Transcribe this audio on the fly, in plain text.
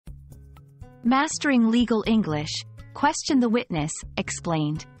Mastering Legal English, Question the Witness,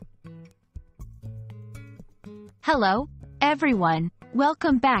 explained. Hello, everyone.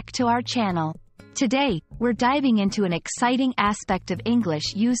 Welcome back to our channel. Today, we're diving into an exciting aspect of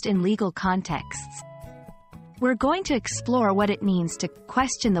English used in legal contexts. We're going to explore what it means to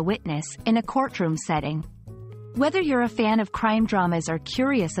question the witness in a courtroom setting. Whether you're a fan of crime dramas or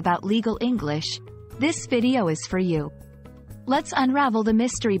curious about legal English, this video is for you. Let's unravel the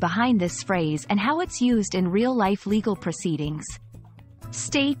mystery behind this phrase and how it's used in real-life legal proceedings.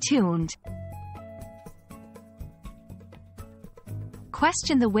 Stay tuned.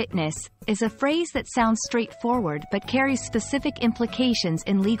 Question the witness is a phrase that sounds straightforward but carries specific implications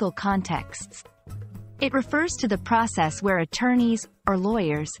in legal contexts. It refers to the process where attorneys, or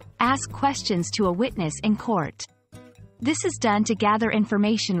lawyers, ask questions to a witness in court. This is done to gather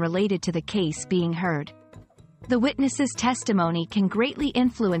information related to the case being heard. The witness's testimony can greatly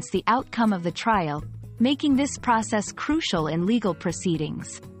influence the outcome of the trial, making this process crucial in legal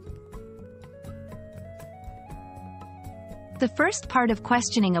proceedings. The first part of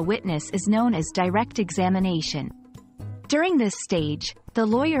questioning a witness is known as direct examination. During this stage, the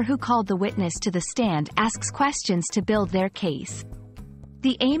lawyer who called the witness to the stand asks questions to build their case.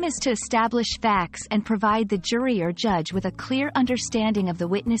 The aim is to establish facts and provide the jury or judge with a clear understanding of the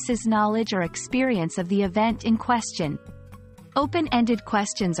witness's knowledge or experience of the event in question. Open-ended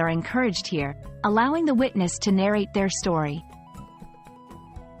questions are encouraged here, allowing the witness to narrate their story.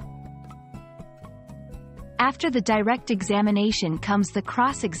 After the direct examination comes the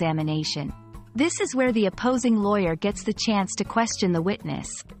cross-examination. This is where the opposing lawyer gets the chance to question the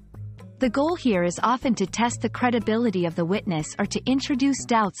witness. The goal here is often to test the credibility of the witness or to introduce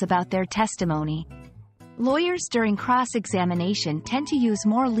doubts about their testimony. Lawyers during cross-examination tend to use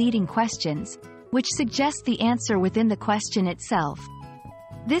more leading questions, which suggest the answer within the question itself.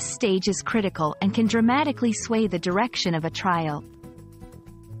 This stage is critical and can dramatically sway the direction of a trial.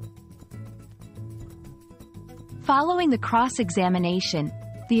 Following the cross-examination,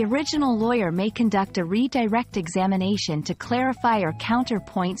 the original lawyer may conduct a redirect examination to clarify or counter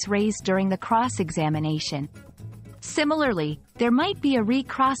points raised during the cross-examination. Similarly, there might be a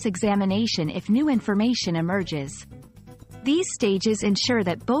re-cross-examination if new information emerges. These stages ensure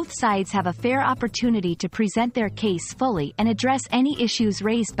that both sides have a fair opportunity to present their case fully and address any issues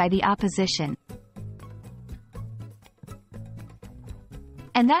raised by the opposition.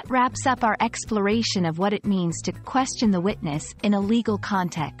 And that wraps up our exploration of what it means to question the witness in a legal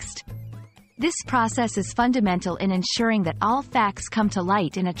context. This process is fundamental in ensuring that all facts come to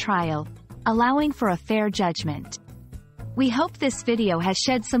light in a trial, allowing for a fair judgment. We hope this video has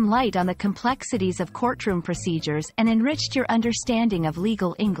shed some light on the complexities of courtroom procedures and enriched your understanding of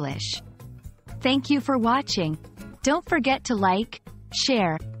legal English. Thank you for watching. Don't forget to like,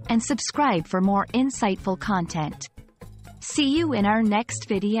 share, and subscribe for more insightful content. See you in our next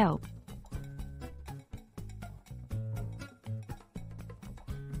video.